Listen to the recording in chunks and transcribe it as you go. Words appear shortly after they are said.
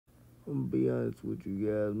I'm gonna be honest with you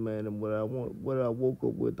guys, man, and what I woke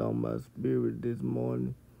up with on my spirit this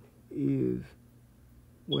morning is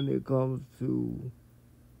when it comes to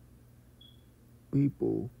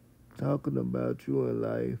people talking about you in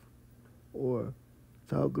life or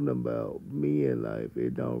talking about me in life,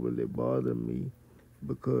 it don't really bother me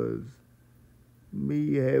because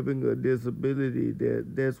me having a disability,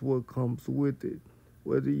 that's what comes with it.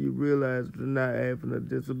 Whether you realize it or not, having a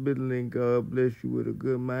disability and God bless you with a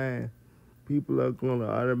good mind, people are gonna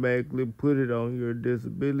automatically put it on your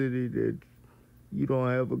disability that you don't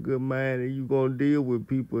have a good mind and you're gonna deal with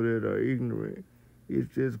people that are ignorant.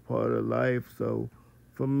 It's just part of life. So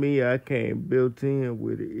for me, I came built in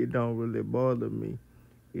with it. It don't really bother me.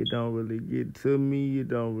 It don't really get to me. It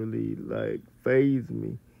don't really like phase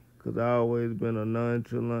me, cause I always been a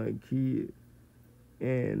nonchalant kid,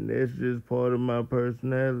 and that's just part of my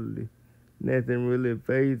personality. Nothing really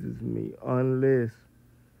phases me unless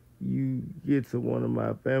you get to one of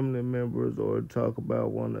my family members or talk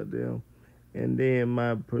about one of them, and then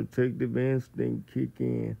my protective instinct kick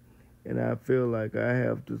in, and I feel like I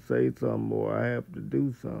have to say something or I have to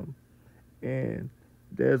do something, and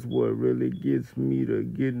that's what really gets me to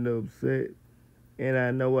getting upset. And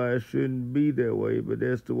I know I shouldn't be that way, but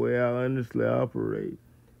that's the way I honestly operate.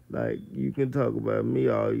 Like, you can talk about me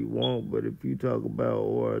all you want, but if you talk about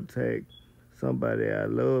or attack somebody I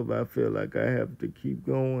love, I feel like I have to keep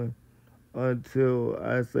going until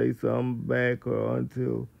I say something back or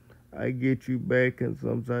until I get you back in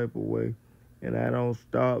some type of way. And I don't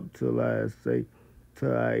stop till I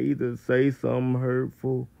either say something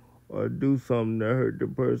hurtful or do something to hurt the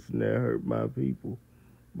person that hurt my people.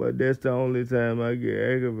 But that's the only time I get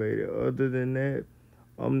aggravated. Other than that,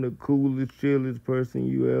 I'm the coolest, chillest person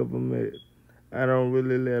you ever met. I don't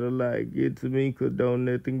really let a lot get to me, 'cause don't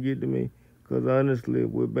nothing get to me. 'Cause honestly,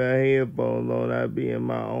 with my headphones on, I be in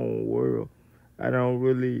my own world. I don't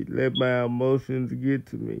really let my emotions get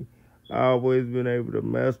to me. I always been able to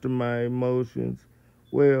master my emotions.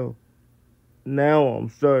 Well, now I'm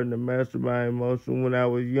starting to master my emotions. When I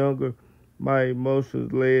was younger, my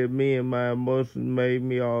emotions led me and my emotions made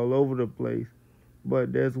me all over the place.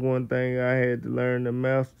 But that's one thing I had to learn to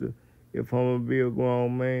master if I'm gonna be a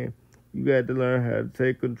grown man. You got to learn how to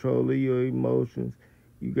take control of your emotions.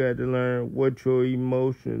 You got to learn what are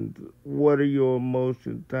your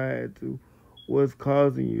emotions tied to? What's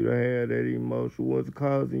causing you to have that emotion? What's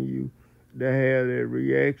causing you to have that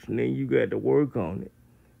reaction? And you got to work on it.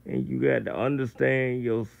 And you got to understand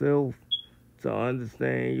yourself to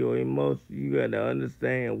understand your emotions. You got to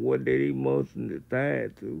understand what that emotion is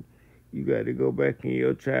tied to. You got to go back in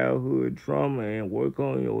your childhood trauma and work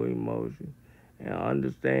on your emotions and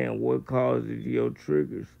understand what causes your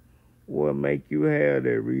triggers, what make you have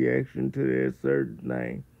that reaction to that certain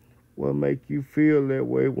thing, what make you feel that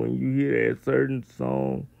way when you hear that certain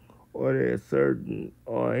song or hear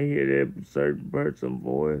that certain person's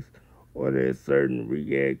voice or that certain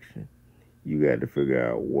reaction. You got to figure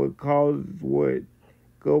out what causes what,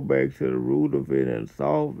 go back to the root of it and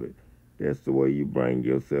solve it. That's the way you bring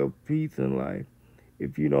yourself peace in life.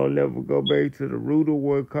 If you don't never go back to the root of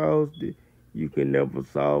what caused it, you can never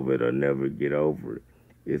solve it or never get over it.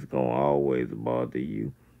 It's going to always bother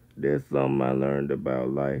you. That's something I learned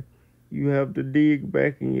about life. You have to dig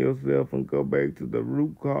back in yourself and go back to the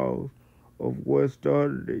root cause of what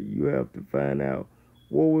started it. You have to find out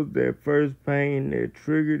what was that first pain that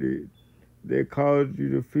triggered it, that caused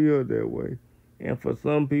you to feel that way. And for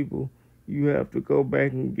some people, you have to go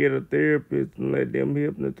back and get a therapist and let them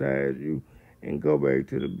hypnotize you and go back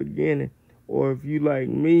to the beginning. Or if you like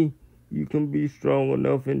me, you can be strong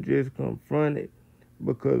enough and just confront it,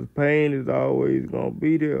 because pain is always going to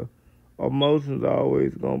be there. Emotions are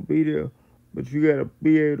always going to be there. But you got to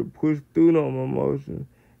be able to push through them emotions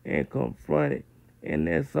and confront it. And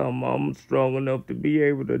that's something I'm strong enough to be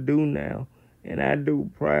able to do now. And I do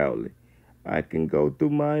proudly. I can go through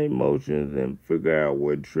my emotions and figure out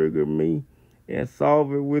what triggered me and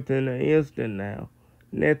solve it within an instant now.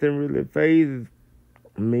 Nothing really phases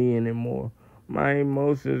me anymore. My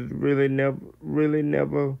emotions really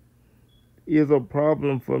never is a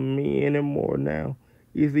problem for me anymore now.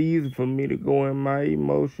 It's easy for me to go in my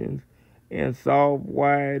emotions and solve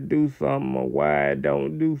why I do something or why I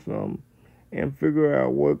don't do something and figure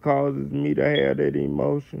out what causes me to have that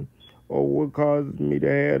emotion or what causes me to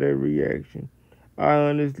have that reaction. I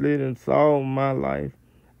honestly done solved my life.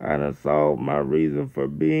 I done solved my reason for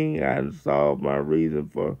being. I done solved my reason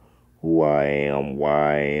for who I am,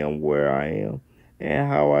 why I am, where I am, and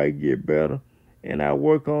how I get better. And I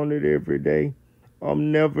work on it every day.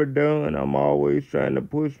 I'm never done. I'm always trying to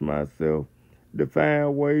push myself to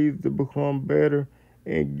find ways to become better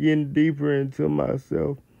and getting deeper into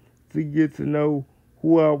myself to get to know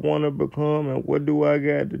who I want to become and what do I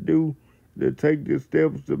got to do to take the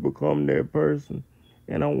steps to become that person.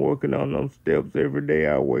 And I'm working on them steps every day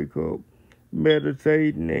I wake up,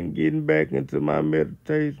 meditating and getting back into my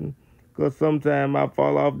meditation. Because sometimes I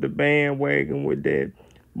fall off the bandwagon with that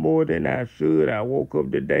more than I should. I woke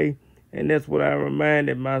up today, and that's what I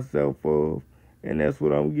reminded myself of. And that's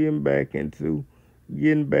what I'm getting back into,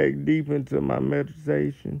 getting back deep into my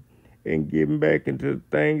meditation and getting back into the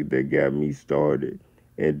things that got me started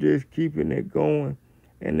and just keeping it going.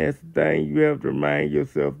 And that's the thing you have to remind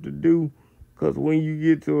yourself to do, because when you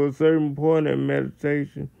get to a certain point in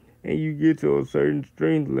meditation and you get to a certain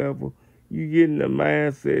strength level, you get in the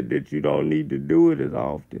mindset that you don't need to do it as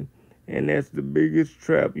often. And that's the biggest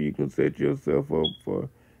trap you can set yourself up for.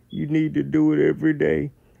 You need to do it every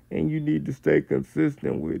day, and you need to stay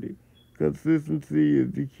consistent with it. Consistency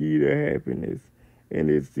is the key to happiness, and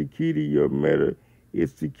it's the key to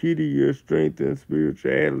it's the key to your strength and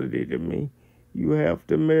spirituality to me. You have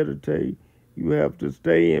to meditate. You have to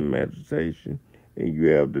stay in meditation, and you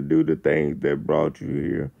have to do the things that brought you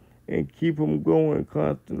here and keep them going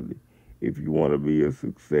constantly if you want to be a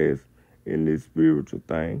success in this spiritual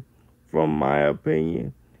thing. From my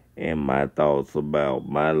opinion and my thoughts about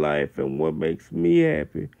my life and what makes me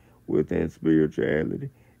happy within spirituality,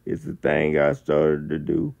 it's the thing I started to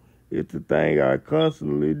do. It's the thing I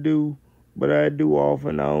constantly do, but I do off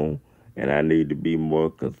and on, and I need to be more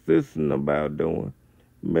consistent about doing.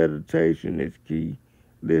 Meditation is key.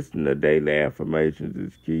 Listen to daily affirmations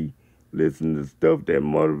is key. Listen to stuff that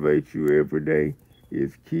motivates you every day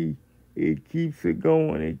is key. It keeps it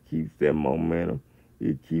going. It keeps that momentum.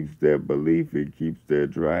 It keeps that belief. It keeps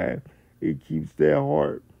that drive. It keeps that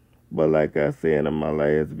heart. But like I said in my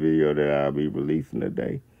last video that I'll be releasing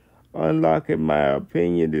today, unlocking my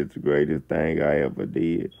opinion is the greatest thing I ever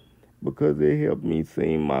did, because it helped me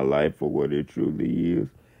see my life for what it truly is.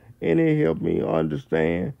 And it helped me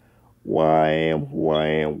understand why I am who I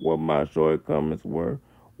am, what my shortcomings were,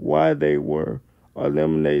 why they were,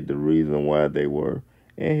 eliminate the reason why they were,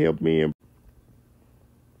 and help me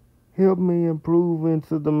improve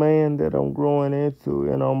into the man that I'm growing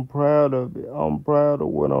into. And I'm proud of it. I'm proud of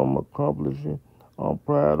what I'm accomplishing. I'm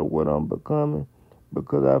proud of what I'm becoming,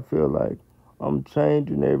 because I feel like I'm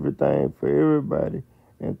changing everything for everybody,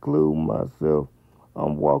 including myself.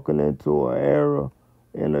 I'm walking into an era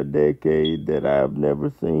in a decade that I've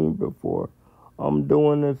never seen before. I'm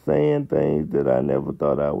doing and saying things that I never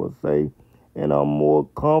thought I would say, and I'm more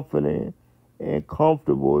confident and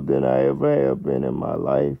comfortable than I ever have been in my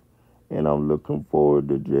life. And I'm looking forward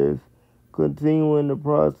to just continuing the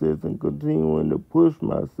process and continuing to push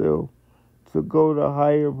myself to go to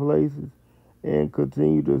higher places and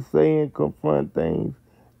continue to say and confront things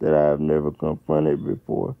that I have never confronted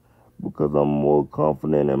before, because I'm more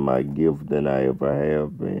confident in my gift than I ever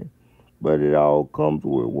have been. But it all comes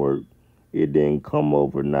with work. It didn't come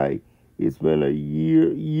overnight. It's been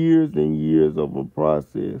years and years of a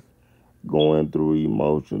process, going through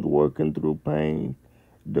emotions, working through pain,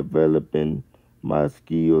 developing my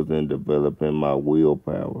skills and developing my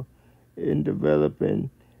willpower and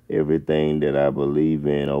developing everything that I believe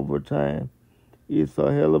in over time. It's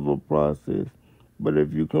a hell of a process, but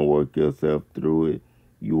if you can work yourself through it,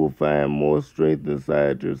 you will find more strength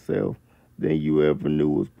inside yourself than you ever knew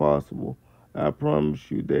was possible. I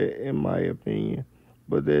promise you that, in my opinion,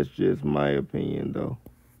 but that's just my opinion though.